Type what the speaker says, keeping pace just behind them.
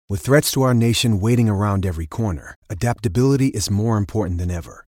With threats to our nation waiting around every corner, adaptability is more important than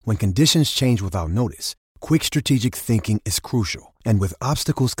ever. When conditions change without notice, quick strategic thinking is crucial. And with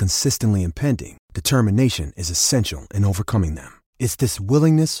obstacles consistently impending, determination is essential in overcoming them. It's this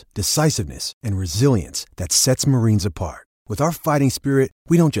willingness, decisiveness, and resilience that sets Marines apart. With our fighting spirit,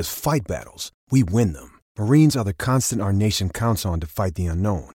 we don't just fight battles, we win them. Marines are the constant our nation counts on to fight the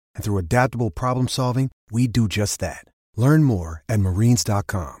unknown. And through adaptable problem solving, we do just that. Learn more at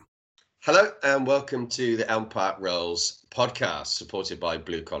marines.com. Hello and welcome to the Elm Park Rolls podcast, supported by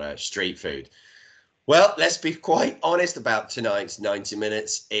Blue Collar Street Food. Well, let's be quite honest about tonight's 90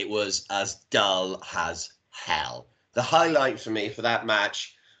 minutes. It was as dull as hell. The highlight for me for that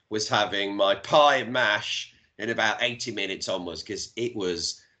match was having my pie and mash in about 80 minutes onwards, because it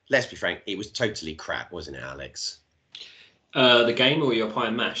was, let's be frank, it was totally crap, wasn't it, Alex? The game or your pie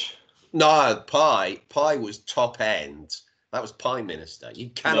and mash? No, pie was top end. That was Pie Minister. You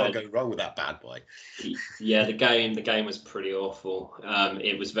cannot go wrong with that bad boy. Yeah, the game was pretty awful.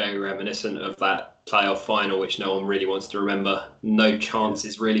 It was very reminiscent of that playoff final, which no one really wants to remember. No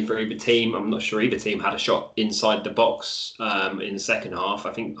chances really for either team. I'm not sure either team had a shot inside the box in the second half.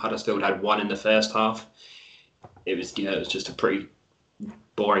 I think Huddersfield had one in the first half. It was just a pretty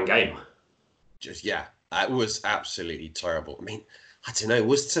boring game. It was absolutely terrible. I mean, I don't know,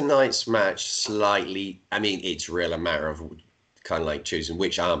 was tonight's match slightly... I mean, it's really a matter of kind of like choosing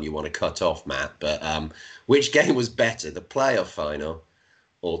which arm you want to cut off, Matt. But which game was better, the playoff final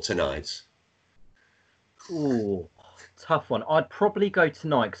or tonight's? Ooh, tough one. I'd probably go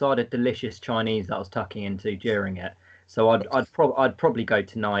tonight because I had a delicious Chinese that I was tucking into during it. So I'd probably go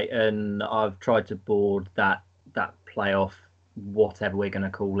tonight, and I've tried to board that playoff, whatever we're going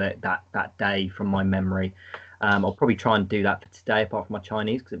to call it, that day from my memory. I'll probably try and do that for today, apart from my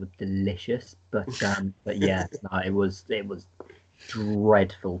Chinese, because it was delicious. But yeah, no, it was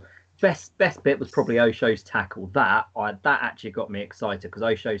dreadful. Best bit was probably Osho's tackle. That actually got me excited, because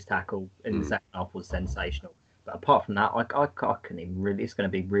Osho's tackle in the second half was sensational. But apart from that, I couldn't even really. It's going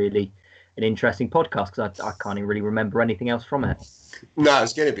to be really an interesting podcast, because I can't even really remember anything else from it. No,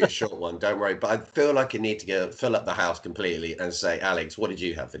 it's going to be a short one. Don't worry. But I feel like I need to go fill up the house completely and say, Alex, what did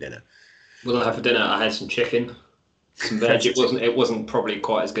you have for dinner? Well, I had for dinner, I had some chicken, some veg. It wasn't probably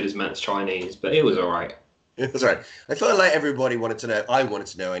quite as good as Matt's Chinese, but it was all right. It was all right. I felt like everybody wanted to know. I wanted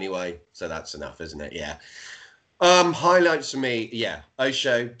to know anyway, so that's enough, isn't it? Yeah. Highlights for me, yeah.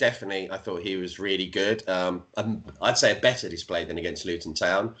 Osho, definitely. I thought he was really good. I'd say a better display than against Luton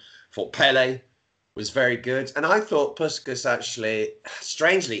Town. Thought Pele was very good. And I thought Puskas actually,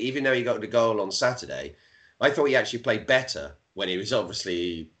 strangely, even though he got the goal on Saturday, I thought he actually played better when he was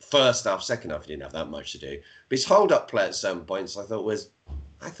obviously first half, second half, he didn't have that much to do. But his hold-up play at some points I thought was,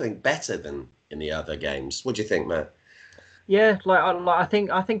 better than in the other games. What do you think, Matt? Yeah, I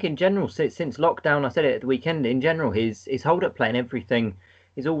think in general, since lockdown, I said it at the weekend, in general, his hold-up play and everything,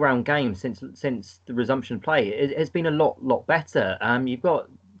 his all-round game since the resumption of play, it has been a lot better. You've got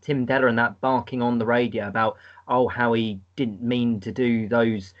Tim Della and that barking on the radio about how he didn't mean to do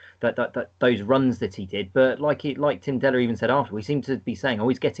those runs that he did, but like Tim Della even said after, we seem to be saying,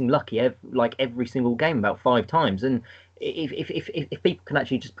 he's getting lucky every single game about 5 times. And if people can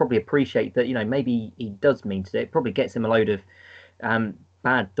actually just probably appreciate that, maybe he does mean to do it, it probably gets him a load of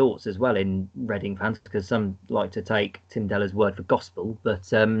bad thoughts as well in Reading fans, because some like to take Tim Della's word for gospel,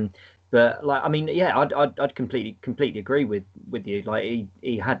 But I'd completely agree with you. Like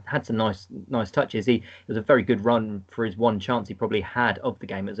he had some nice touches. It was a very good run for his one chance he probably had of the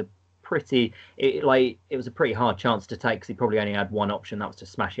game. It was a pretty hard chance to take, because he probably only had one option, that was to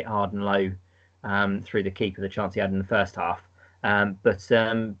smash it hard and low through the keeper. The chance he had in the first half. But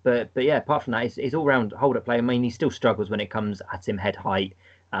yeah, apart from that, his all round hold up play. I mean, he still struggles when it comes at him head height.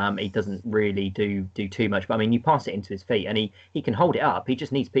 He doesn't really do too much, but I mean, you pass it into his feet and he can hold it up. He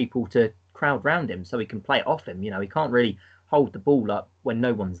just needs people to crowd round him so he can play it off him. He can't really hold the ball up when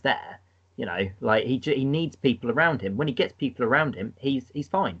no one's there. He needs people around him. When he gets people around him, he's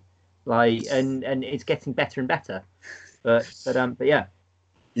fine. And it's getting better and better. But yeah.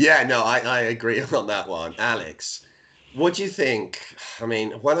 Yeah, no, I agree on that one, Alex. What do you think? I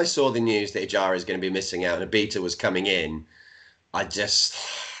mean, when I saw the news that Ijara is going to be missing out and Abita was coming in,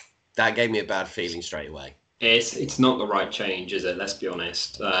 that gave me a bad feeling straight away. It's not the right change, is it? Let's be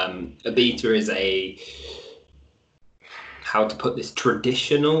honest. Abita is how to put this,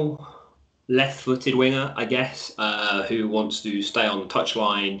 traditional left-footed winger, I guess, who wants to stay on the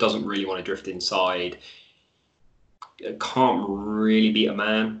touchline, doesn't really want to drift inside, can't really beat a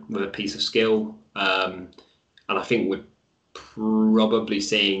man with a piece of skill. And I think we're probably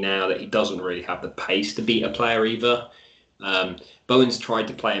seeing now that he doesn't really have the pace to beat a player either. Bowen's tried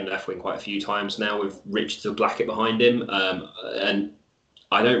to play him left wing quite a few times now with Richards or Blackett behind him, and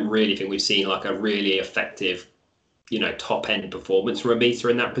I don't really think we've seen like a really effective, top end performance from Abita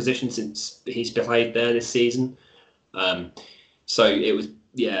in that position since he's played there this season. So it was,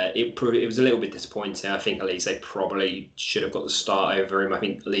 it was a little bit disappointing. I think Elise probably should have got the start over him. I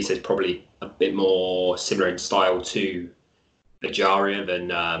think Elise is probably a bit more similar in style to Ejaria than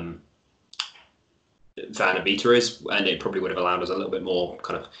Van Abita is, and it probably would have allowed us a little bit more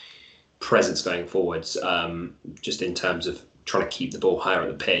kind of presence going forwards, just in terms of trying to keep the ball higher at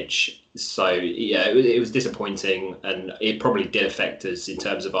the pitch. So it was disappointing, and it probably did affect us in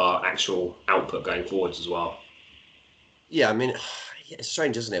terms of our actual output going forwards as well. Yeah, I mean, it's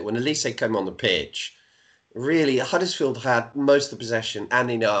strange, isn't it? When Elise came on the pitch, really, Huddersfield had most of the possession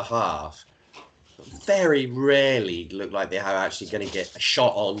and in our half. Very rarely looked like they were actually going to get a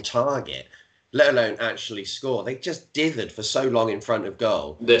shot on target, let alone actually score. They just dithered for so long in front of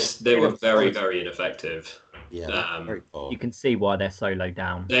goal. They were very, very ineffective. Yeah, very poor. You can see why they're so low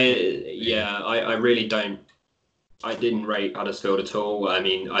down. I really don't. I didn't rate Huddersfield at all. I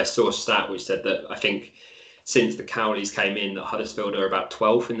mean, I saw a stat which said that I think since the Cowleys came in, that Huddersfield are about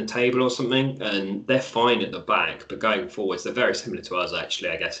 12th in the table or something, and they're fine at the back, but going forwards, they're very similar to us, actually,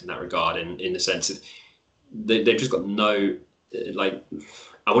 I guess, in that regard, in the sense of they've just got no, like,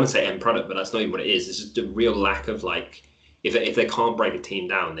 I want to say end product, but that's not even what it is. It's just a real lack of, like, if they can't break a team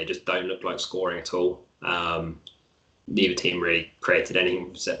down, they just don't look like scoring at all. Neither team really created any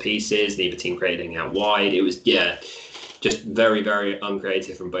set pieces, neither team created anything out wide. It was, just very, very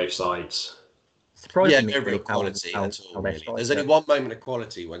uncreative from both sides. No real quality at all, really. There's only one moment of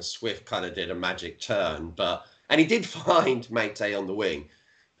quality when Swift kind of did a magic turn, and he did find Meite on the wing,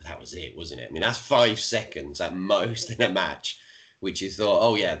 but that was it, wasn't it? I mean, that's 5 seconds at most in a match, which you thought,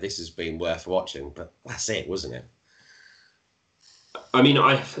 oh yeah, this has been worth watching, but that's it, wasn't it? I mean,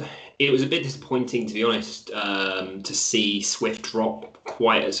 it was a bit disappointing, to be honest, to see Swift drop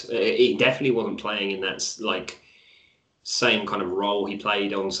quite as... He definitely wasn't playing in that, like, same kind of role he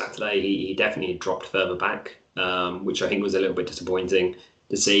played on Saturday. He definitely dropped further back, which I think was a little bit disappointing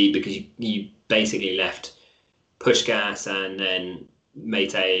to see, because you basically left Puskás and then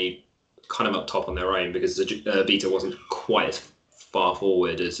Meite kind of up top on their own, because Beta wasn't quite as far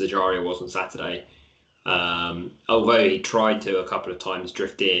forward as Ejaria was on Saturday. Although he tried to a couple of times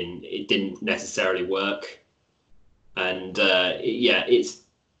drift in, it didn't necessarily work. And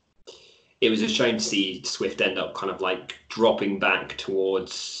it was a shame to see Swift end up kind of like dropping back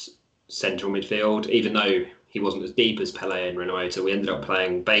towards central midfield, even though he wasn't as deep as Pele and Renato. We ended up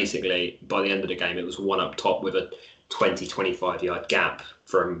playing, basically, by the end of the game, it was one up top with a 20-25 yard gap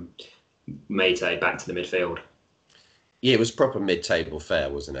from Meite back to the midfield. Yeah, it was proper mid-table fare,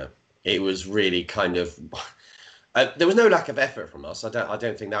 wasn't it? It was really kind of... there was no lack of effort from us. I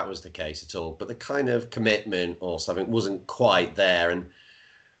don't think that was the case at all. But the kind of commitment or something wasn't quite there. And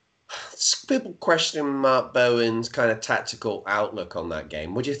people question Mark Bowen's kind of tactical outlook on that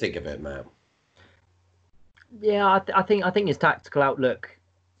game. What do you think of it, Matt? Yeah, I think his tactical outlook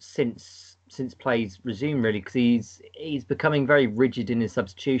since plays resumed, really, because he's becoming very rigid in his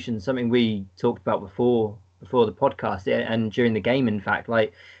substitutions. Something we talked about before the podcast and during the game. In fact,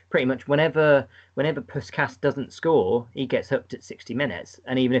 like pretty much whenever Puskás doesn't score, he gets hooked at 60 minutes,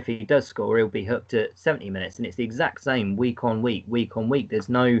 and even if he does score, he'll be hooked at 70 minutes, and it's the exact same week on week. There's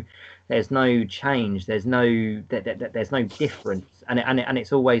no change. There's no difference, and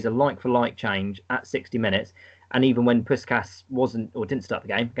it's always a like for like change at 60 minutes. And even when Puskás wasn't or didn't start the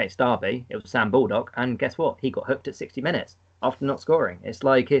game against Derby, it was Sam Baldock, and guess what? He got hooked at 60 minutes after not scoring.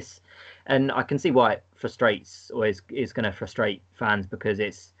 And I can see why it frustrates, or is going to frustrate fans, because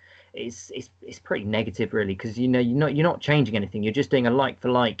it's pretty negative, really, because you're not changing anything. You're just doing a like for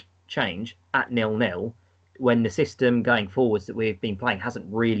like change at 0-0 when the system going forwards that we've been playing hasn't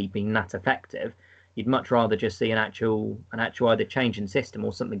really been that effective. You'd much rather just see an actual either change in system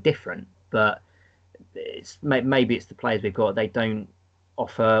or something different. But maybe it's the players we've got. They don't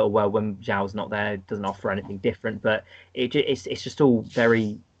offer, or well, when Zhao's not there, it doesn't offer anything different. But it's just all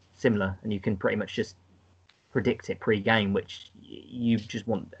very similar, and you can pretty much just predict it pre-game, which you just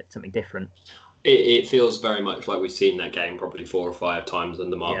want something different. It feels very much like we've seen that game probably 4 or 5 times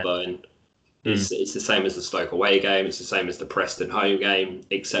under Mark Bowen. It's the same as the Stoke away game. It's the same as the Preston home game,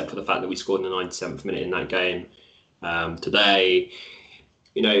 except for the fact that we scored in the 97th minute in that game. Today,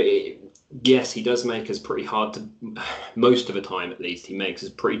 yes, he does make us pretty hard to, most of the time at least, he makes us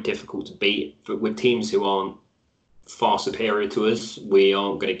pretty difficult to beat. But with teams who aren't far superior to us, we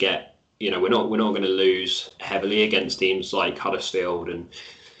aren't going to get, we're not going to lose heavily against teams like Huddersfield and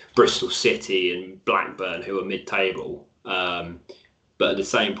Bristol City and Blackburn, who are mid-table. But at the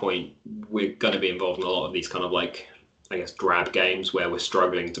same point, we're going to be involved in a lot of these kind of like, I guess, grab games where we're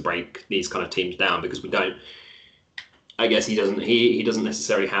struggling to break these kind of teams down because we don't. I guess he doesn't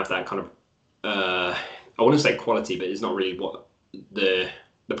necessarily have that kind of. I want to say quality, but it's not really what the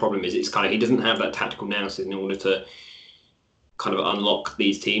problem is. It's kind of he doesn't have that tactical nous in order to kind of unlock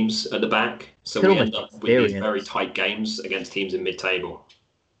these teams at the back. So we end up with these very tight games against teams in mid-table.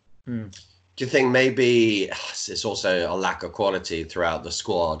 Do you think maybe it's also a lack of quality throughout the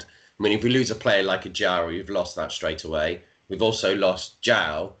squad? I mean, if we lose a player like a Jao, we've lost that straight away. We've also lost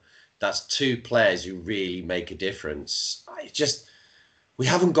Jao. That's two players who really make a difference. We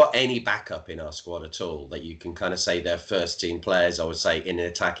haven't got any backup in our squad at all that you can kind of say they're first team players, I would say, in an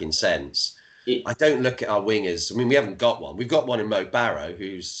attacking sense. I don't look at our wingers. I mean, we haven't got one. We've got one in Mo Barrow,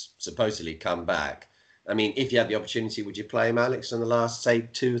 who's supposedly come back. I mean, if you had the opportunity, would you play him, Alex, in the last, say,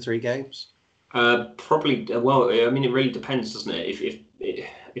 2 or 3 games? Probably. Well, I mean, it really depends, doesn't it?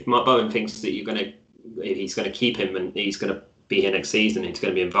 If Mark Bowen thinks that he's going to keep him and he's going to be here next season, he's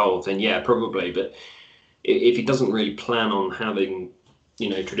going to be involved, then yeah, probably. But if he doesn't really plan on having,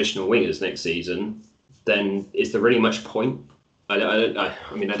 traditional wingers next season, then is there really much point? I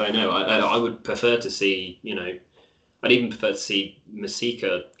mean, I don't know. I would prefer to see, I'd even prefer to see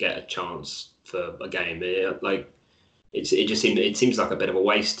Masika get a chance for a game. It seems like a bit of a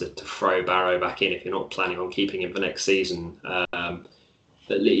waste to throw Barrow back in if you're not planning on keeping him for next season.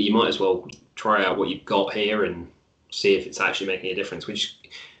 But you might as well try out what you've got here and see if it's actually making a difference. Which,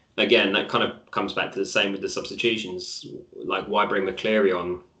 again, that kind of comes back to the same with the substitutions. Like, why bring McCleary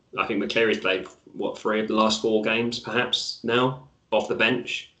on? I think McCleary's played 3 of the last 4 games, perhaps now off the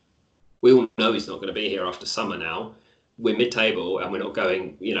bench. We all know he's not going to be here after summer now. We're mid-table and we're not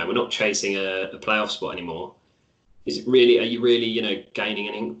going. We're not chasing a playoff spot anymore. Are you really, gaining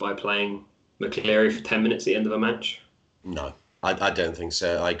an ink by playing McCleary for 10 minutes at the end of a match? No, I don't think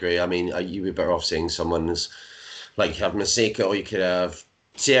so. I agree. I mean, you'd be better off seeing someone as, like, you have Masika or you could have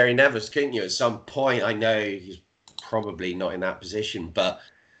Thierry Neves, couldn't you? At some point, I know he's probably not in that position, but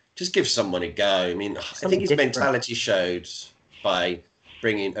just give someone a go. I mean, I think his mentality showed by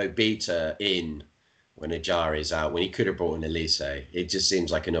bringing Obita in when Ajari is out, when he could have brought in Elise. It just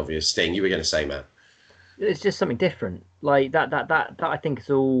seems like an obvious thing. You were going to say, Matt? It's just something different. Like that I think is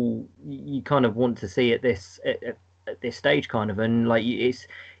all you kind of want to see at this stage, kind of, and like you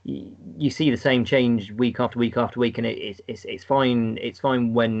see the same change week after week after week, and it's fine. It's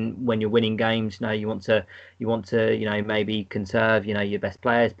fine when you're winning games. You want to maybe conserve your best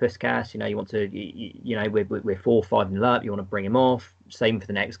players, Puskas. You want to we're 4-5 up. You want to bring him off. Same for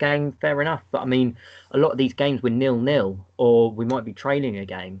the next game. Fair enough. But I mean, a lot of these games we're 0-0, or we might be trailing a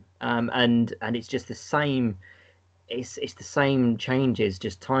game, and it's just the same. It's the same changes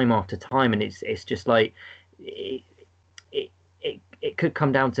just time after time, and it's just like. It could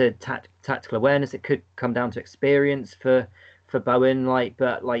come down to tactical awareness. It could come down to experience for Bowen.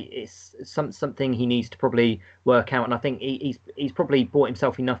 But it's something he needs to probably work out. And I think he's probably bought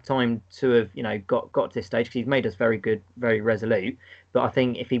himself enough time to have got to this stage because he's made us very good, very resolute. But I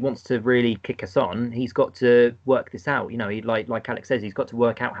think if he wants to really kick us on, he's got to work this out. Like Alex says, he's got to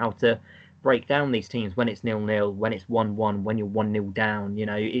work out how to break down these teams when it's 0-0, when it's 1-1, when you're 1-0 down.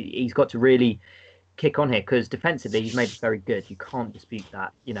 He's got to really kick on here because defensively he's made us very good. You can't dispute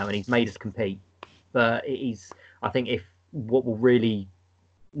that, and he's made us compete. But I think if what will really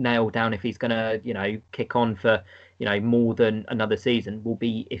nail down if he's going to, kick on for, more than another season will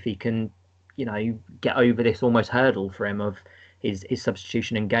be if he can, get over this almost hurdle for him of his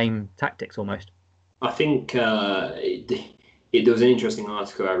substitution and game tactics almost. I think there was an interesting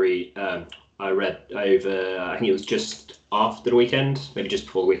article I read over, I think it was just after the weekend, maybe just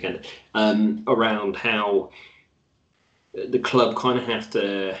before the weekend, around how the club kind of have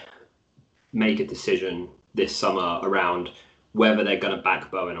to make a decision this summer around whether they're going to back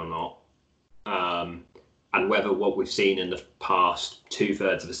Bowen or not, and whether what we've seen in the past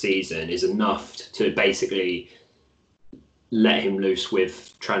 2/3 of the season is enough to basically let him loose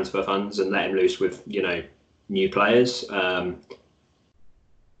with transfer funds and let him loose with, new players. And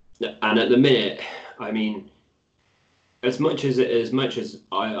at the minute, I mean, as much as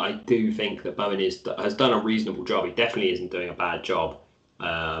I do think that Bowen has done a reasonable job, he definitely isn't doing a bad job.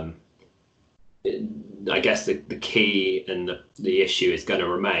 I guess the key and the issue is going to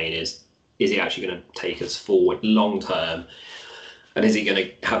remain is he actually going to take us forward long term, and is he going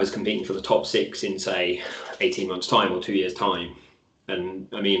to have us competing for the top 6 in, say, 18 months' time or 2 years' time? And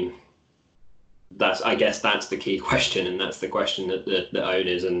I mean, I guess that's the key question, and that's the question that the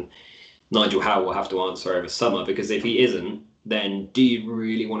owners and Nigel Howe will have to answer over summer. Because if he isn't, then do you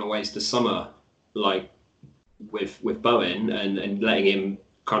really want to waste the summer like with Bowen and letting him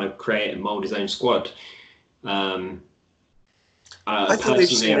kind of create and mould his own squad. I think we've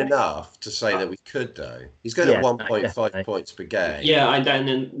seen enough to say that we could, though. He's going at 1.5 points per game. Yeah,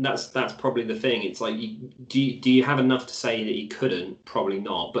 and that's probably the thing. It's like, do you have enough to say that he couldn't? Probably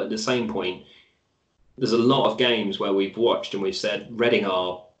not. But at the same point, there's a lot of games where we've watched and we've said Reading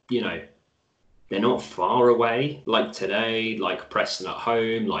are, they're not far away. Like today, like Preston at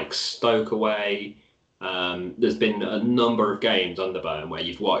home, like Stoke away. There's been a number of games under Bowen where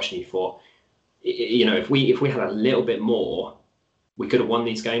you've watched and you thought, if we had a little bit more, we could have won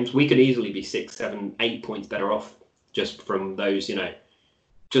these games. We could easily be 6, 7, 8 points better off just from those,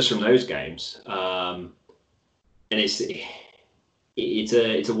 just from those games. And it's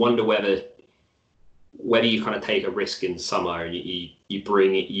a wonder whether you kind of take a risk in summer and you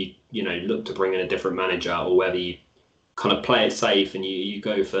bring it, look to bring in a different manager, or whether you kind of play it safe and you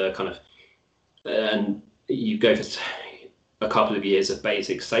go for a couple of years of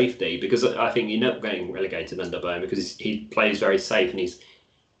basic safety, because I think you're not getting relegated under Bowen because he plays very safe and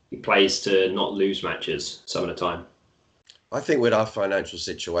he plays to not lose matches some of the time. I think with our financial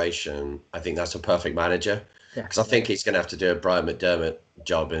situation, I think that's a perfect manager, because I think he's going to have to do a Brian McDermott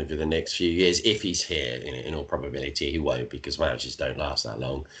job over the next few years if he's here. In all probability, he won't, because managers don't last that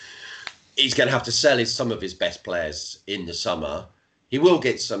long. He's going to have to sell some of his best players in the summer. He will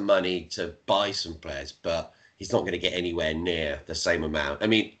get some money to buy some players, but he's not going to get anywhere near the same amount. I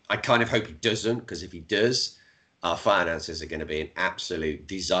mean, I kind of hope he doesn't, because if he does, our finances are going to be an absolute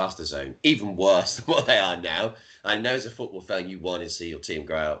disaster zone, even worse than what they are now. I know as a football fan, you want to see your team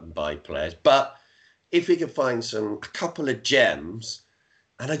go out and buy players, but if we could find a couple of gems,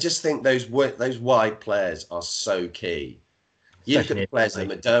 and I just think those wide players are so key. You look at the players that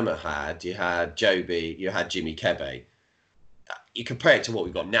McDermott had. You had Joby, you had Jimmy Kebe. You compare it to what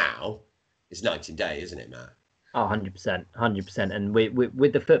we've got now, it's night and day, isn't it, Matt? Oh, 100%, 100%. And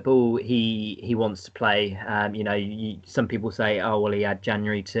with the football he wants to play, some people say, oh, well, he had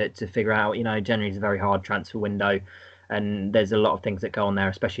January to figure out. January is a very hard transfer window, and there's a lot of things that go on there,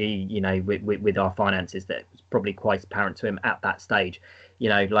 especially, with our finances, that was probably quite apparent to him at that stage.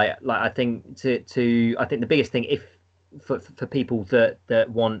 I think I think the biggest thing, if for people that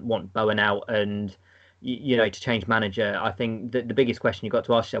want Bowen out and to change manager, I think that the biggest question you've got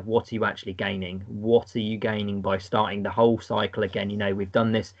to ask yourself, what are you actually gaining? What are you gaining by starting the whole cycle again? We've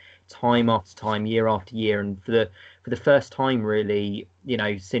done this time after time, year after year, and for the first time really,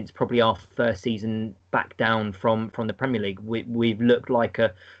 since probably our first season back down from the Premier League, we've looked like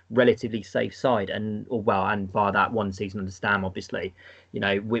a relatively safe side, and bar that one season under Stam, obviously,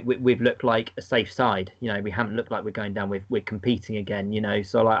 we've looked like a safe side. We haven't looked like we're going down. We're competing again.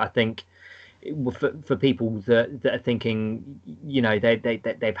 So I think, for people that are thinking,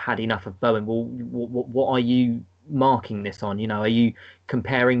 they've had enough of Bowen, well, what are you marking this on? Are you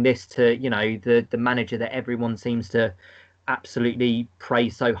comparing this to the manager that everyone seems to absolutely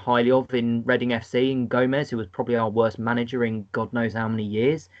praise so highly of in Reading FC, and Gomez, who was probably our worst manager in God knows how many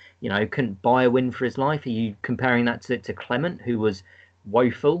years, couldn't buy a win for his life? Are you comparing that to Clement, who was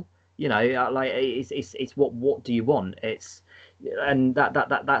woeful? It's what do you want? And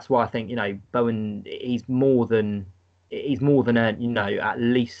that's why I think Bowen, he's more than a at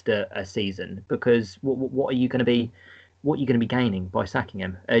least a season, because what are you going to be gaining by sacking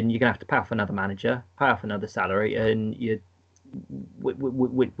him? And you're going to have to pay off another manager, pay off another salary, and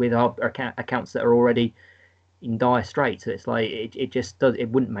with our accounts that are already in dire straits. So it's like it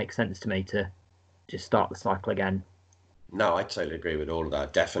wouldn't make sense to me to just start the cycle again. No, I totally agree with all of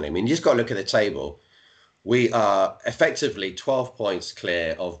that. Definitely. I mean, you just got to look at the table. We are effectively 12 points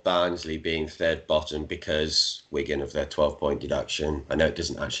clear of Barnsley being third bottom, because Wigan have their 12-point deduction. I know it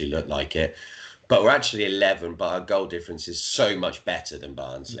doesn't actually look like it, but we're actually 11, but our goal difference is so much better than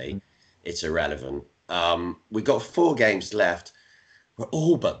Barnsley. Mm-hmm. It's irrelevant. We've got 4 games left. We're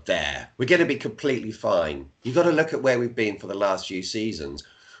all but there. We're going to be completely fine. You've got to look at where we've been for the last few seasons.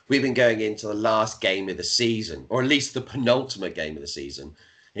 We've been going into the last game of the season, or at least the penultimate game of the season,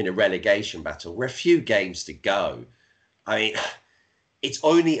 in a relegation battle. We're a few games to go. I mean, it's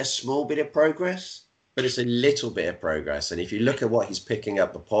only a small bit of progress, but it's a little bit of progress. And if you look at what he's picking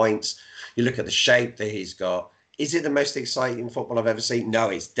up, the points, you look at the shape that he's got, is it the most exciting football I've ever seen? No,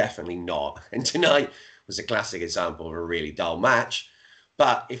 it's definitely not. And tonight was a classic example of a really dull match.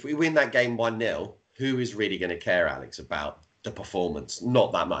 But if we win that game 1-0, who is really going to care, Alex, about the performance?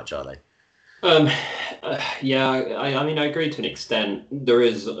 Not that much, are they? I mean, I agree to an extent. There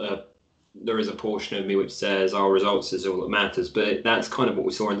is a portion of me which says our results is all that matters, but that's kind of what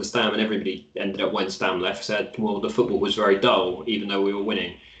we saw in the Stam, and everybody ended up, when Stam left, said, well, the football was very dull, even though we were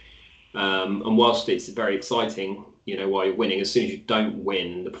winning. And whilst it's very exciting, while you're winning, as soon as you don't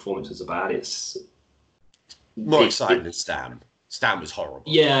win, the performances are bad. It's more exciting than Stam. Stam was horrible.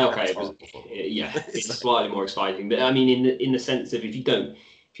 Yeah, okay. It's slightly more exciting. But I mean, in the sense of if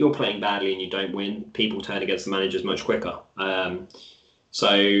you're playing badly and you don't win, people turn against the managers much quicker. So,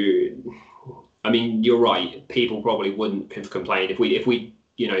 I mean, you're right. People probably wouldn't have complained if we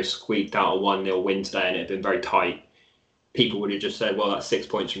squeaked out a 1-0 win today and it had been very tight. People would have just said, well, that's 6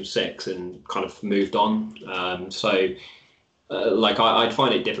 points from 6 and kind of moved on. I'd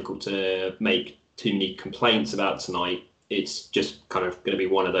find it difficult to make too many complaints about tonight. It's just kind of going to be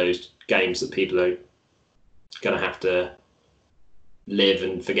one of those games that people are going to have to live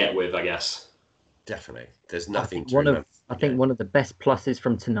and forget with, I guess. Definitely. There's nothing I think one of the best pluses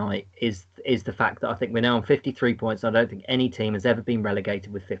from tonight is the fact that I think we're now on 53 points. I don't think any team has ever been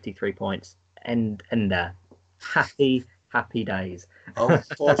relegated with 53 points. And happy days.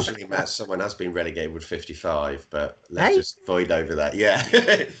 Unfortunately, Matt, someone has been relegated with 55, but let's just void over that. Yeah.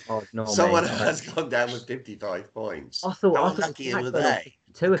 Someone has gone down with 55 points. I thought How lucky were they? I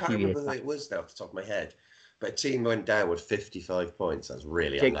can't remember who it was now off the top of my head. But a team went down with 55 points. That's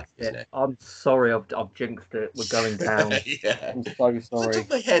really unlucky, isn't it? I'm sorry, I've jinxed it. We're going down. Yeah. I'm so sorry. Off the top of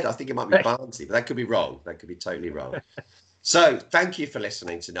my head, I think it might be Barnsley, but that could be wrong. That could be totally wrong. So, thank you for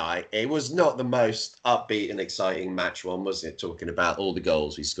listening tonight. It was not the most upbeat and exciting match one, was it? Talking about all the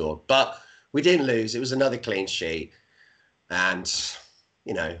goals we scored. But we didn't lose. It was another clean sheet. And,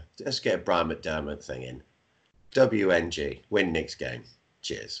 let's get a Brian McDermott thing in. WNG. Win next game.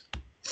 Cheers.